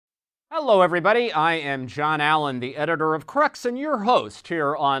Hello, everybody. I am John Allen, the editor of Crux, and your host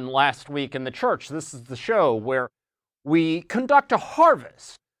here on Last Week in the Church. This is the show where we conduct a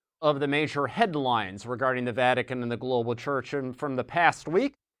harvest of the major headlines regarding the Vatican and the global church. And from the past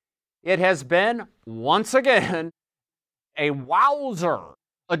week, it has been, once again, a wowzer,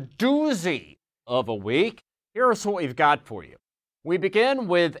 a doozy of a week. Here's what we've got for you. We begin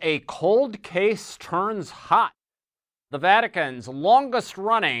with a cold case turns hot. The Vatican's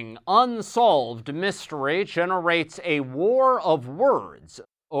longest-running unsolved mystery generates a war of words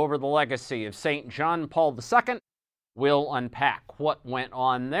over the legacy of St. John Paul II. We'll unpack what went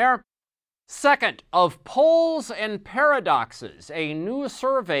on there. Second, of polls and paradoxes, a new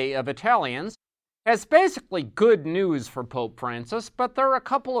survey of Italians has basically good news for Pope Francis, but there are a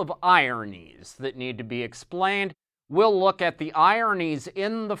couple of ironies that need to be explained. We'll look at the ironies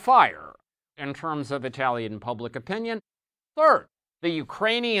in the fire in terms of Italian public opinion. Third, the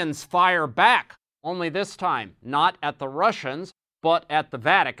Ukrainians fire back, only this time not at the Russians, but at the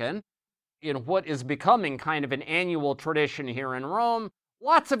Vatican. In what is becoming kind of an annual tradition here in Rome,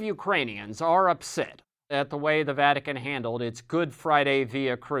 lots of Ukrainians are upset at the way the Vatican handled its Good Friday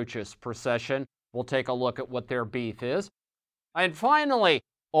Via Crucis procession. We'll take a look at what their beef is. And finally,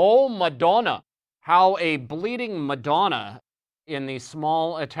 oh Madonna, how a bleeding Madonna in the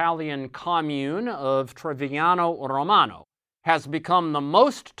small Italian commune of Treviano Romano has become the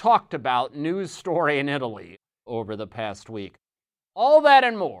most talked about news story in Italy over the past week. All that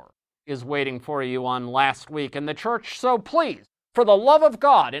and more is waiting for you on Last Week in the Church, so please, for the love of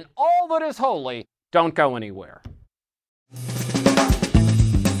God and all that is holy, don't go anywhere.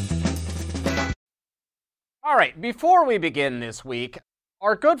 All right, before we begin this week,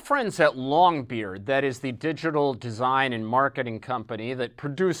 our good friends at Longbeard, that is the digital design and marketing company that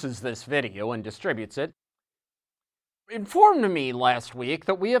produces this video and distributes it, informed me last week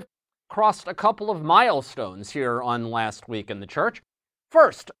that we have crossed a couple of milestones here on Last Week in the Church.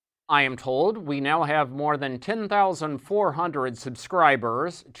 First, I am told we now have more than 10,400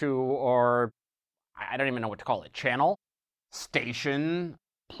 subscribers to our, I don't even know what to call it, channel, station,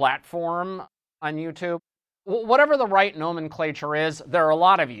 platform on YouTube. Whatever the right nomenclature is, there are a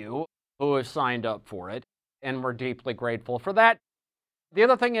lot of you who have signed up for it, and we're deeply grateful for that. The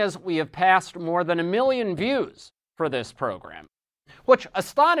other thing is we have passed more than 1 million views for this program, which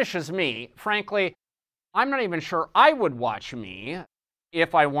astonishes me. Frankly, I'm not even sure I would watch me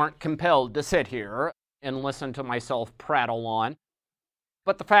if I weren't compelled to sit here and listen to myself prattle on.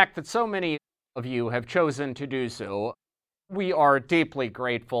 But the fact that so many of you have chosen to do so, we are deeply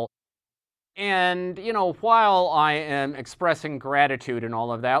grateful. And, while I am expressing gratitude and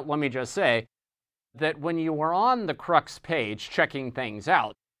all of that, let me just say that when you are on the Crux page checking things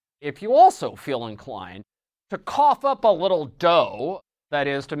out, if you also feel inclined to cough up a little dough, that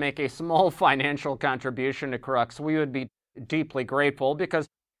is, to make a small financial contribution to Crux, we would be deeply grateful, because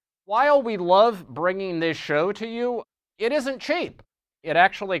while we love bringing this show to you, it isn't cheap. It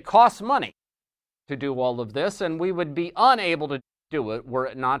actually costs money to do all of this, and we would be unable to do it were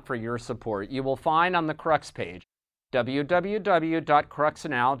it not for your support. You will find on the Crux page,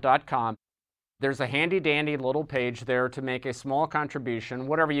 www.cruxnow.com, there's a handy-dandy little page there to make a small contribution.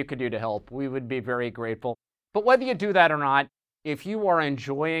 Whatever you could do to help, we would be very grateful. But whether you do that or not, if you are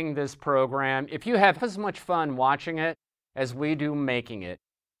enjoying this program, if you have as much fun watching it as we do making it,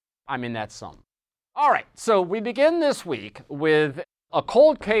 that's something. All right, so we begin this week with a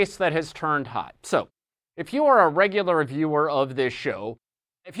cold case that has turned hot. So, if you are a regular viewer of this show,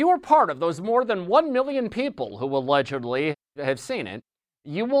 if you are part of those more than 1 million people who allegedly have seen it,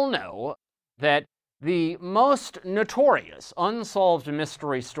 you will know that the most notorious unsolved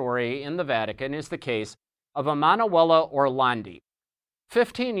mystery story in the Vatican is the case of Emanuela Orlandi,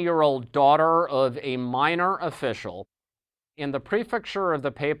 15-year-old daughter of a minor official in the prefecture of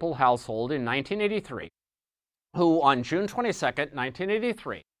the papal household in 1983, who on June 22nd,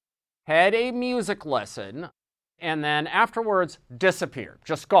 1983, had a music lesson, and then afterwards disappeared,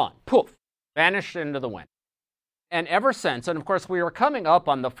 just gone, poof, vanished into the wind. And ever since, and of course we are coming up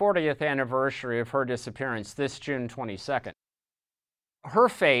on the 40th anniversary of her disappearance this June 22nd, her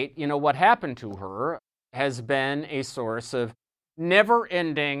fate, what happened to her, has been a source of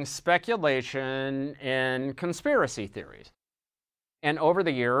never-ending speculation and conspiracy theories. And over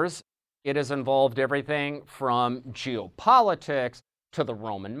the years, it has involved everything from geopolitics to the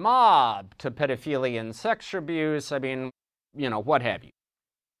Roman mob, to pedophilia and sex abuse, what have you.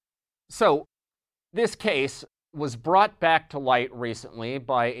 So this case was brought back to light recently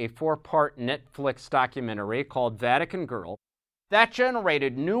by a 4-part Netflix documentary called Vatican Girl that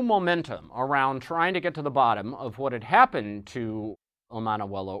generated new momentum around trying to get to the bottom of what had happened to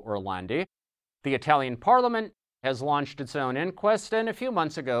Emanuele Orlandi. The Italian parliament has launched its own inquest, and a few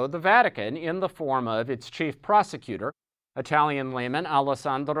months ago, the Vatican, in the form of its chief prosecutor, Italian layman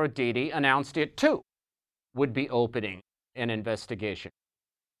Alessandro Didi, announced it too would be opening an investigation.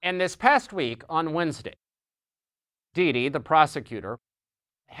 And this past week, on Wednesday, Didi, the prosecutor,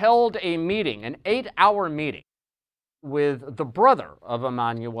 held a meeting, an 8-hour meeting, with the brother of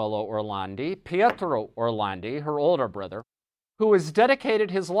Emanuele Orlandi, Pietro Orlandi, her older brother, who has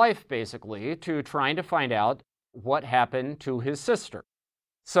dedicated his life, basically, to trying to find out what happened to his sister.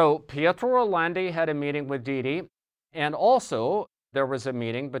 So Pietro Orlandi had a meeting with Didi, and also there was a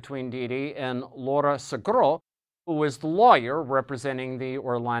meeting between Didi and Laura Segro, who was the lawyer representing the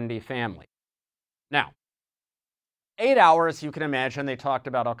Orlandi family. Now, 8 hours, you can imagine, they talked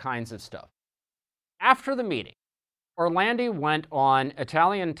about all kinds of stuff. After the meeting, Orlandi went on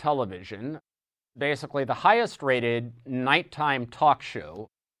Italian television, basically the highest-rated nighttime talk show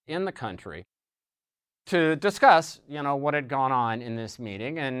in the country, to discuss, what had gone on in this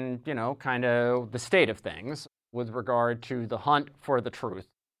meeting and, kind of the state of things with regard to the hunt for the truth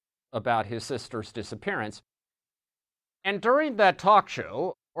about his sister's disappearance. And during that talk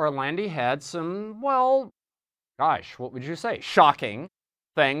show, Orlandi had some, what would you say, shocking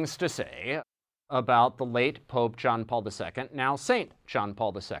things to say about the late Pope John Paul II, now Saint John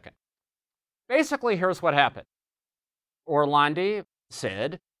Paul II. Basically, here's what happened. Orlandi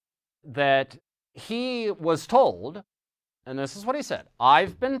said that he was told, and this is what he said,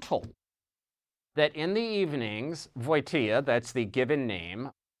 "I've been told that in the evenings, Wojtyła, that's the given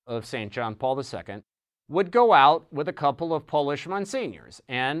name of St. John Paul II, would go out with a couple of Polish monsignors,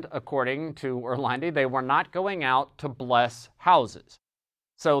 and according to Orlandi, they were not going out to bless houses."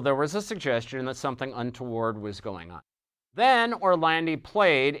 So there was a suggestion that something untoward was going on. Then Orlandi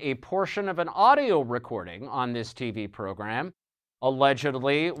played a portion of an audio recording on this TV program,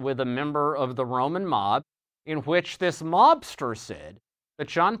 allegedly with a member of the Roman mob, in which this mobster said that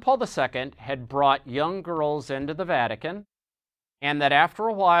John Paul II had brought young girls into the Vatican, and that after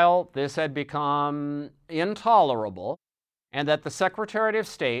a while this had become intolerable, and that the Secretary of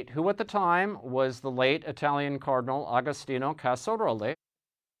State, who at the time was the late Italian Cardinal Agostino Casaroli,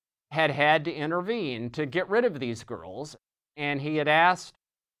 had to intervene to get rid of these girls, and he had asked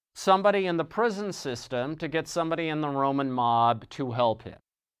somebody in the prison system to get somebody in the Roman mob to help him.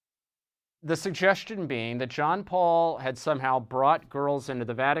 The suggestion being that John Paul had somehow brought girls into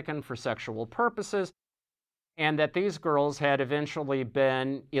the Vatican for sexual purposes, and that these girls had eventually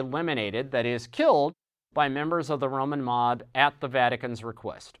been eliminated, that is, killed, by members of the Roman mob at the Vatican's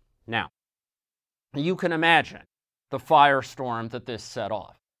request. Now, you can imagine the firestorm that this set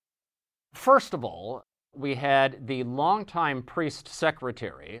off. First of all, we had the longtime priest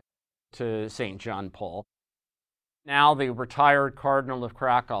secretary to St. John Paul, now the retired Cardinal of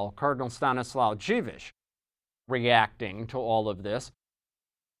Krakow, Cardinal Stanislaw Dziwisz, reacting to all of this.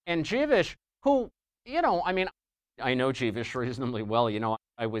 And Dziwisz, who, I know Dziwisz reasonably well.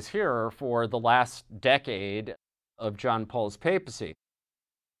 I was here for the last decade of John Paul's papacy,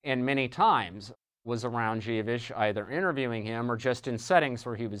 and many times was around Dziwisz, either interviewing him or just in settings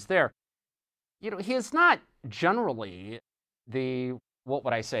where he was there. He is not generally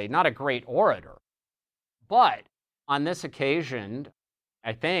not a great orator. But on this occasion,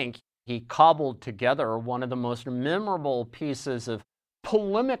 I think he cobbled together one of the most memorable pieces of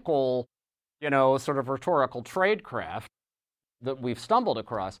polemical, sort of rhetorical tradecraft that we've stumbled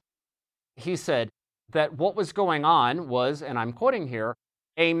across. He said that what was going on was, and I'm quoting here,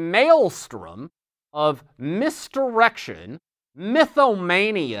 a maelstrom of misdirection,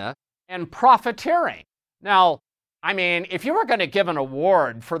 mythomania, and profiteering. Now, if you were going to give an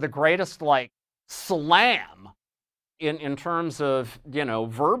award for the greatest, slam in terms of,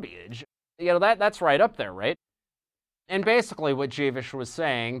 verbiage, that's right up there, right? And basically what Dziwisz was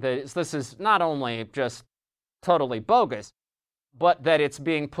saying, that this is not only just totally bogus, but that it's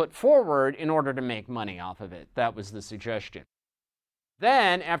being put forward in order to make money off of it. That was the suggestion.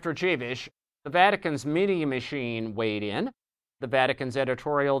 Then, after Dziwisz, the Vatican's media machine weighed in. The Vatican's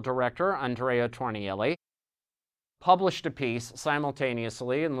editorial director, Andrea Tornielli, published a piece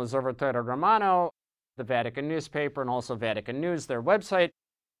simultaneously in L'Osservatore Romano, the Vatican newspaper, and also Vatican News, their website,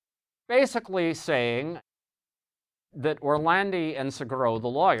 basically saying that Orlandi and Segro, the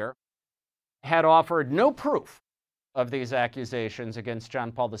lawyer, had offered no proof of these accusations against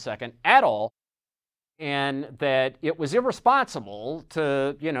John Paul II at all, and that it was irresponsible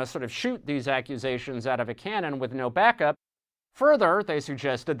to, sort of shoot these accusations out of a cannon with no backup. Further, they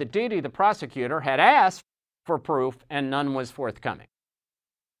suggested that Didi, the prosecutor, had asked for proof and none was forthcoming.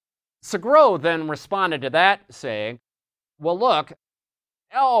 Segro then responded to that, saying, well, look,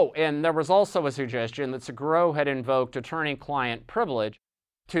 Oh, and there was also a suggestion that Seguro had invoked attorney-client privilege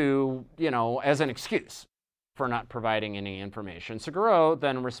to, as an excuse for not providing any information. Seguro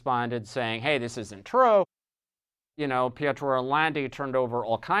then responded saying, hey, this isn't true. Pietro Orlandi turned over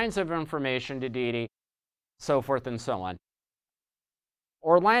all kinds of information to Didi, so forth and so on.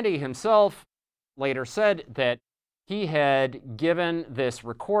 Orlandi himself later said that he had given this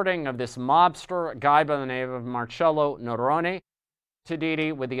recording of this mobster, a guy by the name of Marcello Neroni, to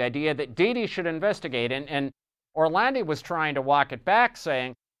Didi with the idea that Didi should investigate. And Orlandi was trying to walk it back,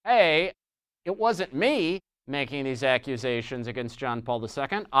 saying, hey, it wasn't me making these accusations against John Paul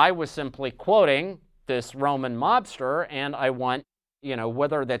II. I was simply quoting this Roman mobster, and I want,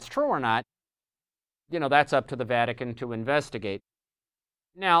 whether that's true or not, that's up to the Vatican to investigate.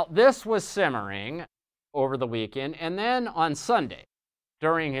 Now, this was simmering over the weekend, and then on Sunday,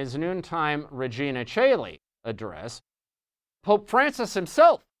 during his noontime Regina Coeli address, Pope Francis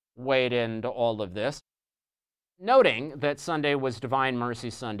himself weighed into all of this, noting that Sunday was Divine Mercy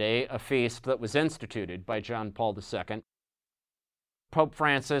Sunday, a feast that was instituted by John Paul II. Pope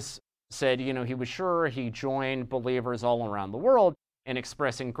Francis said, he was sure he joined believers all around the world in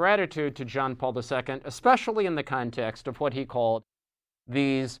expressing gratitude to John Paul II, especially in the context of what he called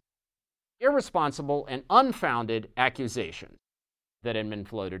these irresponsible and unfounded accusations that had been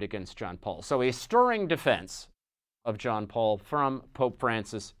floated against John Paul. So a stirring defense of John Paul from Pope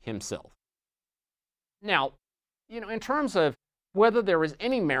Francis himself. Now, in terms of whether there is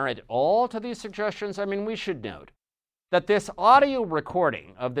any merit at all to these suggestions, we should note that this audio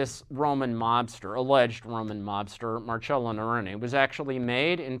recording of this alleged Roman mobster, Marcello Neroni, was actually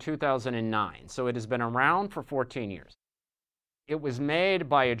made in 2009, so it has been around for 14 years. It was made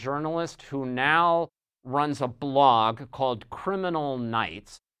by a journalist who now runs a blog called Criminal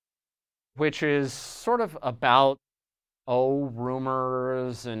Nights, which is sort of about,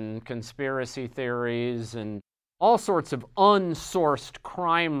 rumors and conspiracy theories and all sorts of unsourced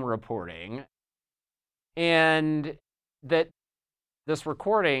crime reporting. And that this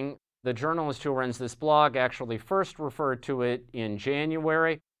recording, the journalist who runs this blog actually first referred to it in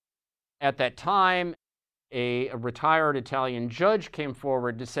January. At that time, a retired Italian judge came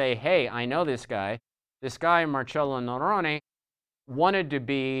forward to say, hey, I know this guy. This guy, Marcello Neroni, wanted to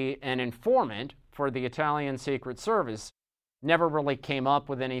be an informant for the Italian Secret Service, never really came up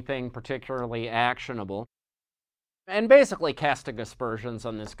with anything particularly actionable, and basically casting aspersions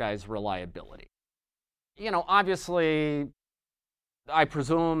on this guy's reliability. Obviously, I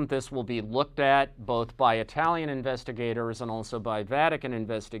presume this will be looked at both by Italian investigators and also by Vatican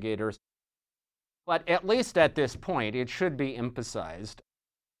investigators. But at least at this point, it should be emphasized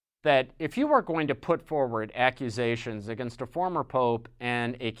that if you are going to put forward accusations against a former pope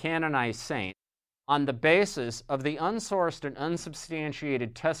and a canonized saint on the basis of the unsourced and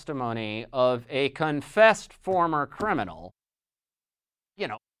unsubstantiated testimony of a confessed former criminal,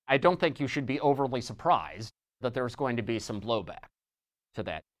 I don't think you should be overly surprised that there's going to be some blowback to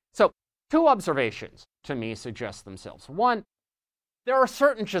that. So, two observations to me suggest themselves. One, there are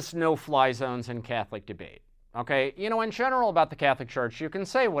certain just no-fly zones in Catholic debate. Okay, in general about the Catholic Church, you can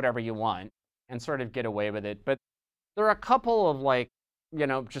say whatever you want and sort of get away with it, but there are a couple of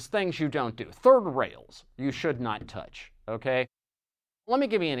just things you don't do. Third rails you should not touch, okay? Let me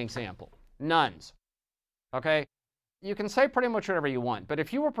give you an example. Nuns, okay? You can say pretty much whatever you want, but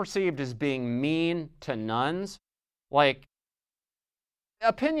if you were perceived as being mean to nuns,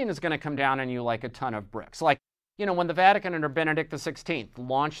 opinion is going to come down on you like a ton of bricks. When the Vatican under Benedict XVI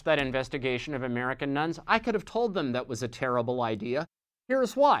launched that investigation of American nuns, I could have told them that was a terrible idea.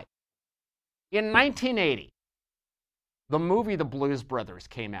 Here's why. In 1980, the movie The Blues Brothers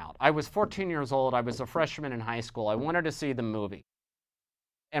came out. I was 14 years old. I was a freshman in high school. I wanted to see the movie.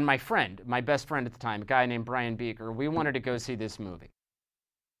 And my best friend at the time, a guy named Brian Beaker, we wanted to go see this movie.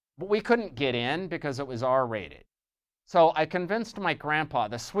 But we couldn't get in because it was R-rated. So I convinced my grandpa,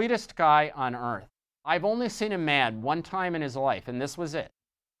 the sweetest guy on earth. I've only seen him mad one time in his life, and this was it.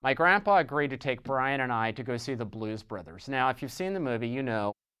 My grandpa agreed to take Brian and I to go see The Blues Brothers. Now, if you've seen the movie, you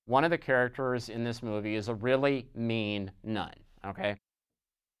know one of the characters in this movie is a really mean nun, okay?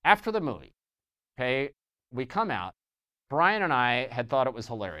 After the movie, okay, we come out. Brian and I had thought it was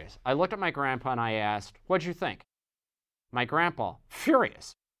hilarious. I looked at my grandpa and I asked, what'd you think? My grandpa,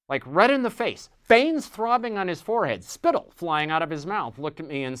 furious, red in the face, veins throbbing on his forehead, spittle flying out of his mouth, looked at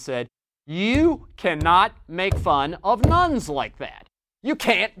me and said, you cannot make fun of nuns like that. You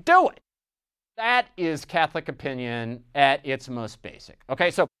can't do it. That is Catholic opinion at its most basic.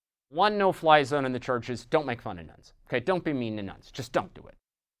 Okay, so one no-fly zone in the church is don't make fun of nuns. Okay, don't be mean to nuns. Just don't do it.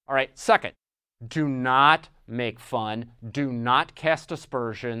 All right, second, do not make fun, do not cast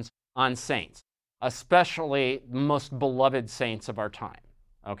aspersions on saints, especially the most beloved saints of our time,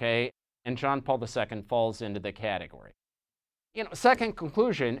 okay? And John Paul II falls into the category. Second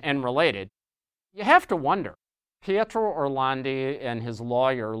conclusion, and related, you have to wonder, Pietro Orlandi and his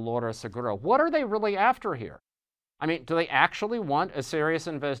lawyer, Laura Segura, what are they really after here? I mean, do they actually want a serious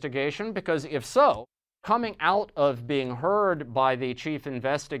investigation? Because if so, coming out of being heard by the chief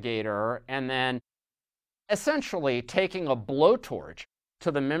investigator and then essentially taking a blowtorch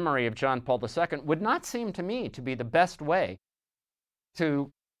to the memory of John Paul II would not seem to me to be the best way to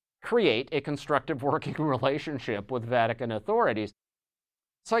create a constructive working relationship with Vatican authorities.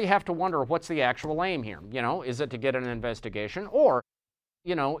 So you have to wonder, what's the actual aim here? Is it to get an investigation, or,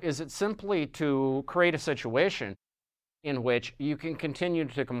 is it simply to create a situation in which you can continue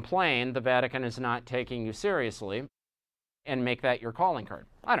to complain the Vatican is not taking you seriously and make that your calling card?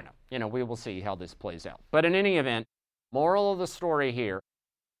 I don't know. We will see how this plays out. But in any event, moral of the story here,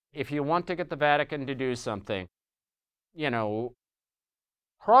 if you want to get the Vatican to do something,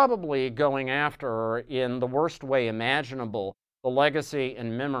 probably going after, in the worst way imaginable, the legacy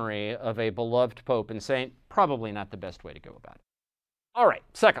and memory of a beloved pope and saint, probably not the best way to go about it. All right,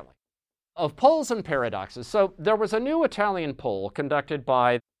 secondly, of polls and paradoxes. So there was a new Italian poll conducted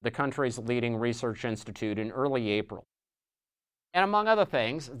by the country's leading research institute in early April. And among other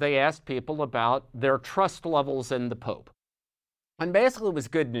things, they asked people about their trust levels in the Pope. And basically it was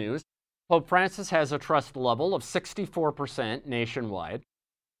good news. Pope Francis has a trust level of 64% nationwide,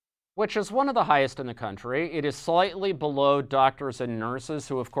 which is one of the highest in the country. It is slightly below doctors and nurses,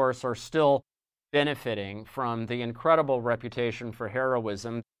 who, of course, are still benefiting from the incredible reputation for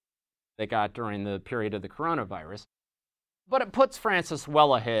heroism they got during the period of the coronavirus. But it puts Francis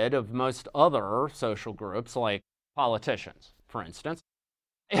well ahead of most other social groups, like politicians, for instance.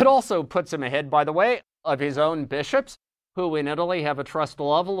 It also puts him ahead, by the way, of his own bishops, who in Italy have a trust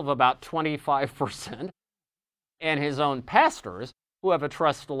level of about 25%, and his own pastors, who have a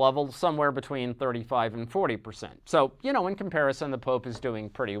trust level somewhere between 35 and 40%. So, in comparison, the Pope is doing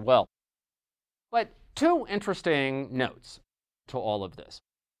pretty well. But two interesting notes to all of this.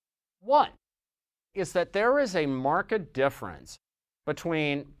 One is that there is a marked difference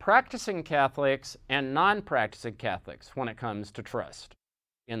between practicing Catholics and non-practicing Catholics when it comes to trust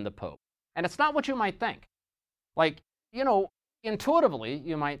in the Pope. And it's not what you might think. Intuitively,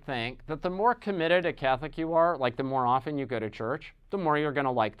 you might think that the more committed a Catholic you are, like the more often you go to church, the more you're going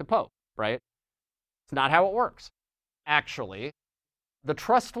to like the Pope, right? It's not how it works. Actually, the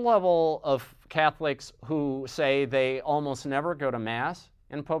trust level of Catholics who say they almost never go to Mass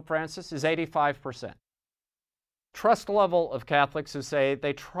in Pope Francis is 85%. Trust level of Catholics who say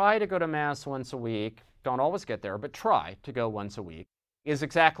they try to go to Mass once a week, don't always get there, but try to go once a week, is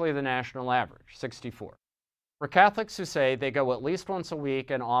exactly the national average, 64. For Catholics who say they go at least once a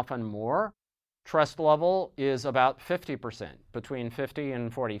week and often more, trust level is about 50%, between 50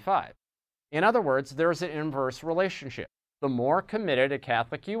 and 45. In other words, there's an inverse relationship. The more committed a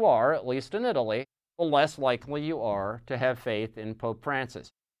Catholic you are, at least in Italy, the less likely you are to have faith in Pope Francis.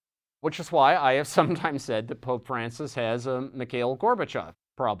 Which is why I have sometimes said that Pope Francis has a Mikhail Gorbachev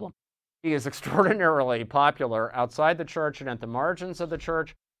problem. He is extraordinarily popular outside the church and at the margins of the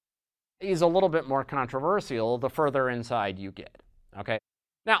church. He's a little bit more controversial the further inside you get, okay?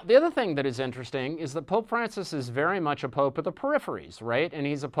 Now, the other thing that is interesting is that Pope Francis is very much a pope of the peripheries, right? And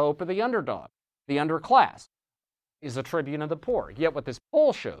he's a pope of the underdog, the underclass. He's a tribune of the poor. Yet what this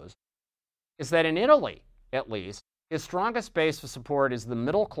poll shows is that in Italy, at least, his strongest base of support is the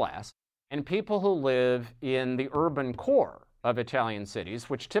middle class and people who live in the urban core of Italian cities,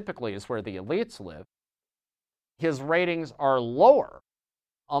 which typically is where the elites live. His ratings are lower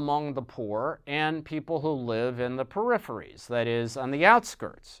among the poor and people who live in the peripheries, that is, on the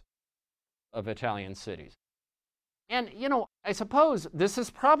outskirts of Italian cities. And, I suppose this is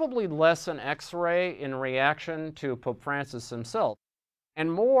probably less an X-ray in reaction to Pope Francis himself,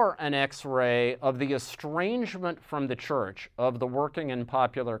 and more an X-ray of the estrangement from the church of the working and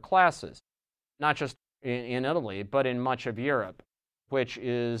popular classes, not just in Italy, but in much of Europe, which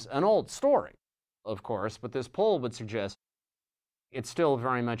is an old story, of course, but this poll would suggest it's still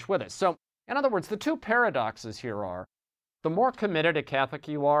very much with us. So, in other words, the two paradoxes here are, the more committed a Catholic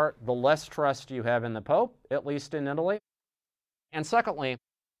you are, the less trust you have in the Pope, at least in Italy. And secondly,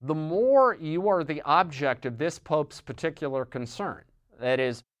 the more you are the object of this Pope's particular concern, that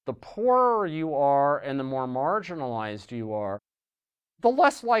is, the poorer you are and the more marginalized you are, the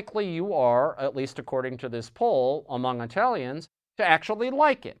less likely you are, at least according to this poll, among Italians, to actually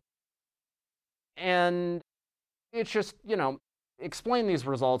like it. And it's just, explain these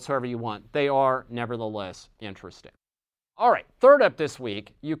results however you want. They are nevertheless interesting. All right, third up this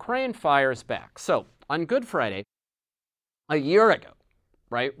week, Ukraine fires back. So on Good Friday, a year ago,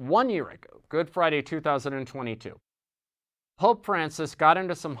 right, 1 year ago, Good Friday 2022, Pope Francis got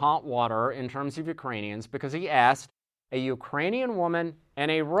into some hot water in terms of Ukrainians because he asked a Ukrainian woman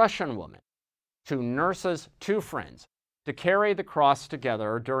and a Russian woman to nurse his two friends to carry the cross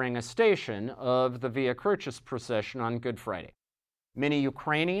together during a station of the Via Crucis procession on Good Friday. Many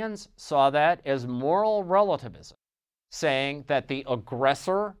Ukrainians saw that as moral relativism, saying that the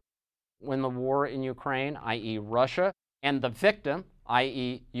aggressor in the war in Ukraine, i.e. Russia, and the victim,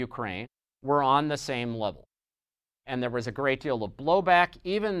 i.e. Ukraine, were on the same level. And there was a great deal of blowback.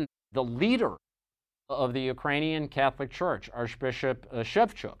 Even the leader of the Ukrainian Catholic Church, Archbishop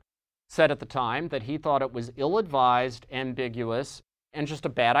Shevchuk, said at the time that he thought it was ill-advised, ambiguous, and just a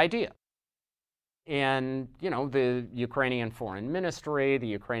bad idea. And, the Ukrainian Foreign Ministry, the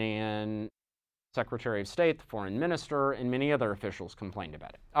Ukrainian Secretary of State, the Foreign Minister, and many other officials complained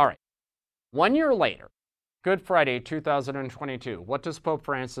about it. All right. 1 year later, Good Friday 2022, what does Pope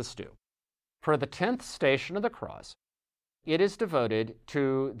Francis do? For the 10th Station of the Cross, it is devoted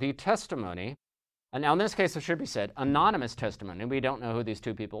to the testimony, and now in this case it should be said, anonymous testimony. We don't know who these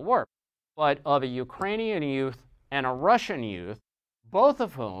two people were, but of a Ukrainian youth and a Russian youth, both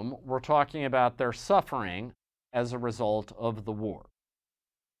of whom were talking about their suffering as a result of the war.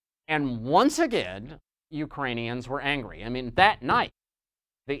 And once again, Ukrainians were angry. I mean, that night,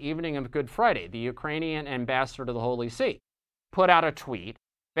 the evening of Good Friday, the Ukrainian ambassador to the Holy See put out a tweet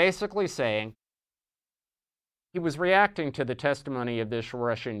basically saying he was reacting to the testimony of this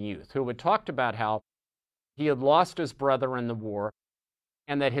Russian youth who had talked about how he had lost his brother in the war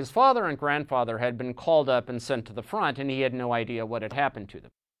and that his father and grandfather had been called up and sent to the front, and he had no idea what had happened to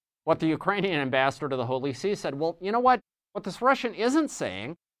them. What the Ukrainian ambassador to the Holy See said, well, you know what? What this Russian isn't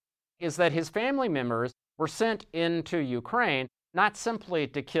saying is that his family members were sent into Ukraine not simply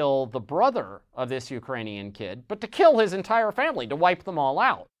to kill the brother of this Ukrainian kid, but to kill his entire family, to wipe them all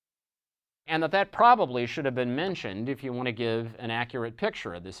out. And that probably should have been mentioned if you want to give an accurate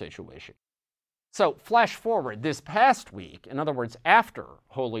picture of the situation. So flash forward this past week, in other words, after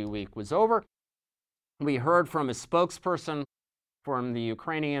Holy Week was over, we heard from a spokesperson from the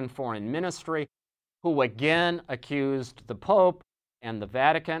Ukrainian Foreign Ministry who again accused the Pope and the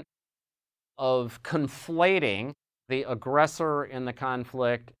Vatican of conflating the aggressor in the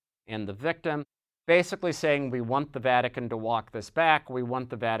conflict and the victim, basically saying we want the Vatican to walk this back, we want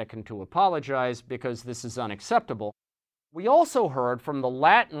the Vatican to apologize because this is unacceptable. We also heard from the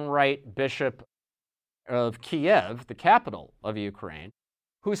Latin Rite Bishop of Kiev, the capital of Ukraine,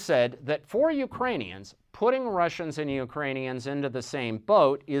 who said that for Ukrainians, putting Russians and Ukrainians into the same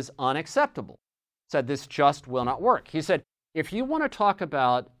boat is unacceptable. Said this just will not work. He said, if you want to talk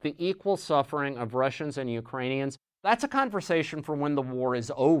about the equal suffering of Russians and Ukrainians, that's a conversation for when the war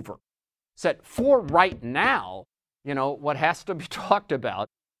is over. Said for right now, what has to be talked about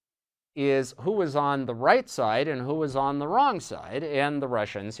is who is on the right side and who is on the wrong side, and the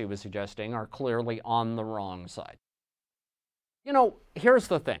Russians, he was suggesting, are clearly on the wrong side. Here's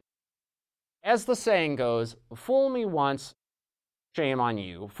the thing. As the saying goes, fool me once, shame on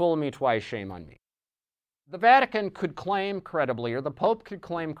you. Fool me twice, shame on me. The Vatican could claim credibly, or the Pope could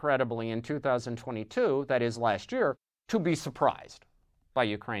claim credibly in 2022, that is last year, to be surprised by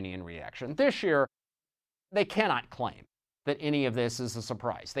Ukrainian reaction. This year, they cannot claim that any of this is a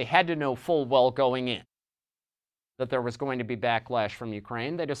surprise. They had to know full well going in that there was going to be backlash from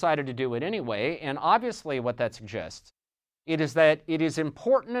Ukraine. They decided to do it anyway, and obviously what that suggests is that it is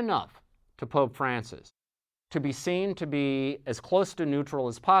important enough to Pope Francis to be seen to be as close to neutral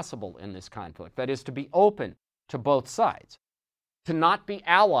as possible in this conflict, that is, to be open to both sides, to not be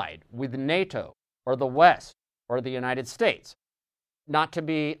allied with NATO or the West or the United States, not to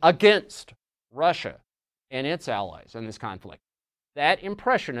be against Russia and its allies in this conflict. That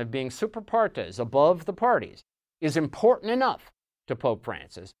impression of being super partes, above the parties, is important enough to Pope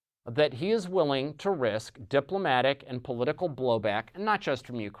Francis that he is willing to risk diplomatic and political blowback, and not just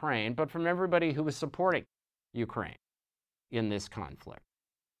from Ukraine, but from everybody who is supporting Ukraine in this conflict.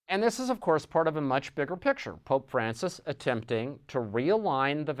 And this is, of course, part of a much bigger picture. Pope Francis attempting to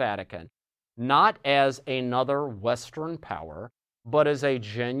realign the Vatican, not as another Western power, but as a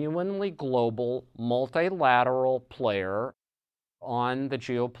genuinely global, multilateral player on the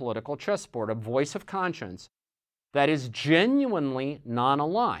geopolitical chessboard, a voice of conscience that is genuinely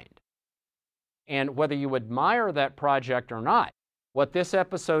non-aligned. And whether you admire that project or not, what this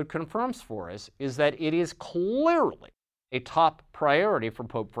episode confirms for us is that it is clearly a top priority for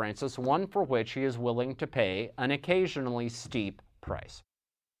Pope Francis, one for which he is willing to pay an occasionally steep price.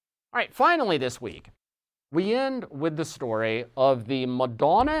 All right, finally this week, we end with the story of the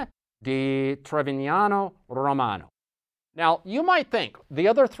Madonna di Trevignano Romano. Now, you might think the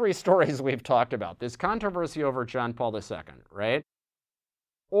other three stories we've talked about, this controversy over John Paul II, right?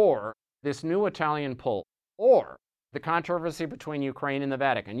 Or this new Italian Pope, or the controversy between Ukraine and the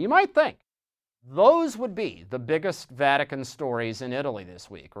Vatican, you might think those would be the biggest Vatican stories in Italy this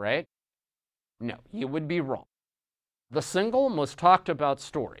week, right? No, you would be wrong. The single most talked about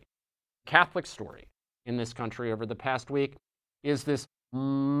story, Catholic story, in this country over the past week is this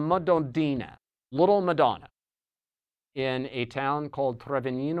Madonnina, Little Madonna, in a town called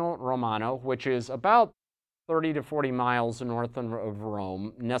Trevignano Romano, which is about 30 to 40 miles north of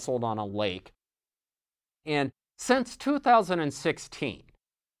Rome, nestled on a lake. And since 2016,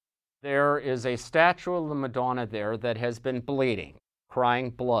 there is a statue of the Madonna there that has been bleeding, crying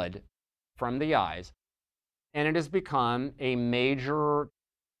blood from the eyes, and it has become a major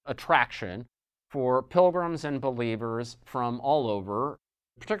attraction for pilgrims and believers from all over,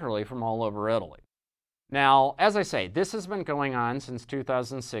 particularly from all over Italy. Now, as I say, this has been going on since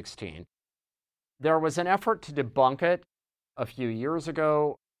 2016. There was an effort to debunk it a few years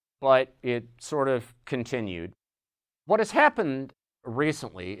ago, but it sort of continued. What has happened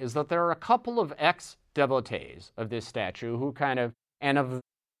recently is that there are a couple of ex-devotees of this statue who and of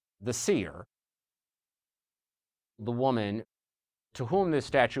the seer, the woman to whom this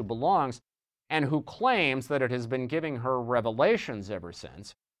statue belongs, and who claims that it has been giving her revelations ever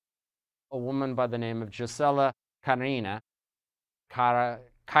since, a woman by the name of Gisella Caina,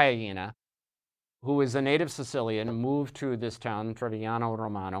 who is a native Sicilian, moved to this town, Trevignano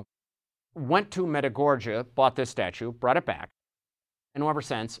Romano, went to Medjugorje, bought this statue, brought it back, and ever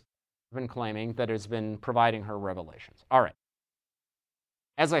since been claiming that it's been providing her revelations. All right.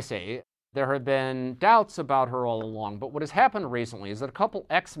 As I say, there have been doubts about her all along, but what has happened recently is that a couple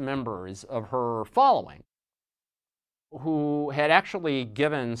ex-members of her following, who had actually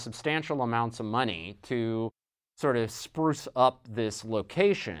given substantial amounts of money to sort of spruce up this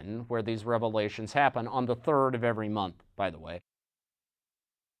location where these revelations happen on the 3rd of every month, by the way,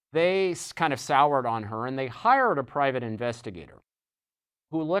 they kind of soured on her, and they hired a private investigator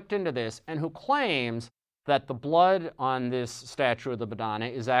who looked into this and who claims that the blood on this statue of the Madonna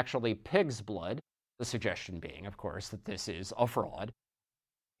is actually pig's blood, the suggestion being, of course, that this is a fraud,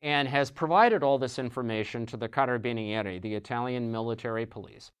 and has provided all this information to the Carabinieri, the Italian military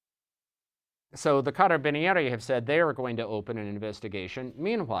police. So the Carabinieri have said they are going to open an investigation.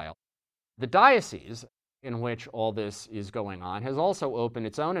 Meanwhile, the diocese in which all this is going on has also opened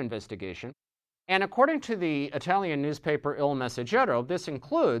its own investigation. And according to the Italian newspaper Il Messaggero, this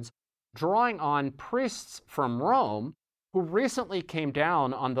includes drawing on priests from Rome who recently came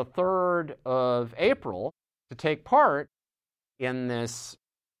down on the 3rd of April to take part in this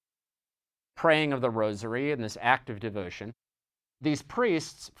praying of the rosary and this act of devotion. These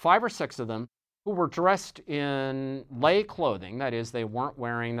priests, 5 or 6 of them, who were dressed in lay clothing, that is, they weren't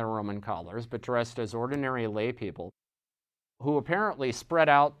wearing their Roman collars, but dressed as ordinary lay people, who apparently spread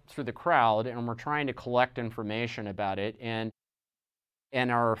out through the crowd and were trying to collect information about it and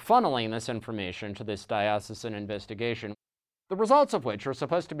are funneling this information to this diocesan investigation, the results of which are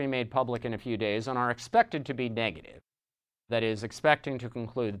supposed to be made public in a few days and are expected to be negative. That is, expecting to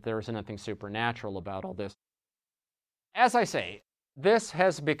conclude that there is nothing supernatural about all this. As I say, this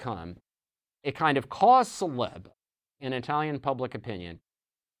has become a kind of cause célèbre in Italian public opinion,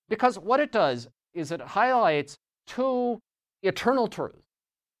 because what it does is it highlights 2 eternal truths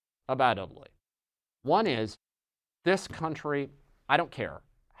about Italy. One is, this country, I don't care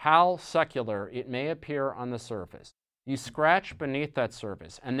how secular it may appear on the surface, you scratch beneath that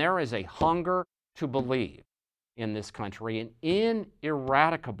surface, and there is a hunger to believe in this country, an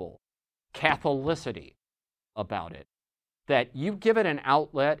ineradicable Catholicity about it, that you give it an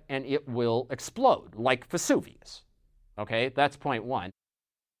outlet and it will explode, like Vesuvius. Okay, that's point 1.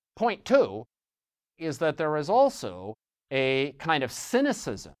 Point 2 is that there is also a kind of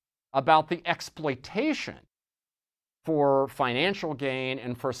cynicism about the exploitation for financial gain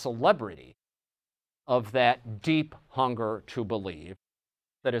and for celebrity of that deep hunger to believe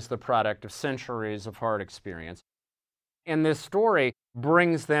that is the product of centuries of hard experience. And this story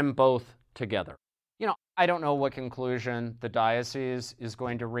brings them both together. You know, I don't know what conclusion the diocese is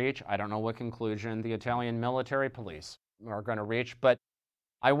going to reach. I don't know what conclusion the Italian military police are going to reach, but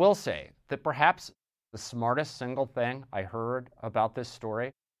I will say that perhaps the smartest single thing I heard about this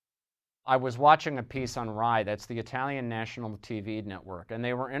story, I was watching a piece on RAI, that's the Italian national TV network, and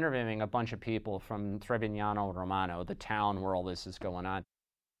they were interviewing a bunch of people from Trevignano Romano, the town where all this is going on.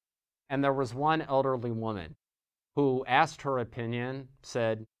 And there was one elderly woman who asked her opinion,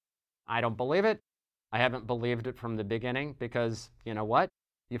 said, I don't believe it. I haven't believed it from the beginning because, you know what?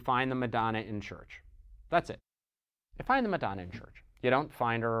 You find the Madonna in church. That's it. You find the Madonna in church. You don't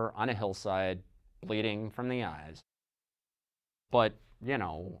find her on a hillside bleeding from the eyes. But, you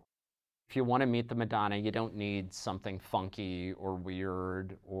know, if you want to meet the Madonna, you don't need something funky or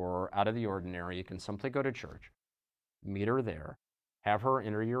weird or out of the ordinary. You can simply go to church, meet her there, have her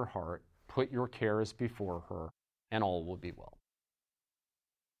enter your heart, put your cares before her, and all will be well.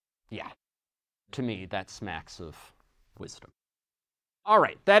 Yeah, to me, that smacks of wisdom. All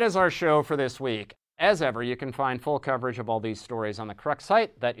right, that is our show for this week. As ever, you can find full coverage of all these stories on the Crux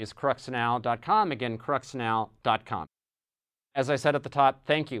site. That is cruxnow.com. Again, cruxnow.com. As I said at the top,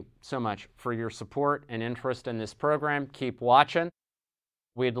 thank you so much for your support and interest in this program. Keep watching.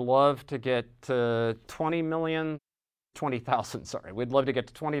 We'd love to get to 20,000, sorry. We'd love to get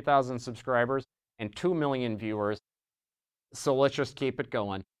to 20,000 subscribers and 2 million viewers. So let's just keep it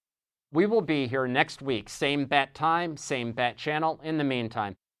going. We will be here next week, same bat time, same bat channel. In the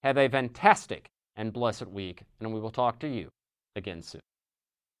meantime, have a fantastic and blessed week, and we will talk to you again soon.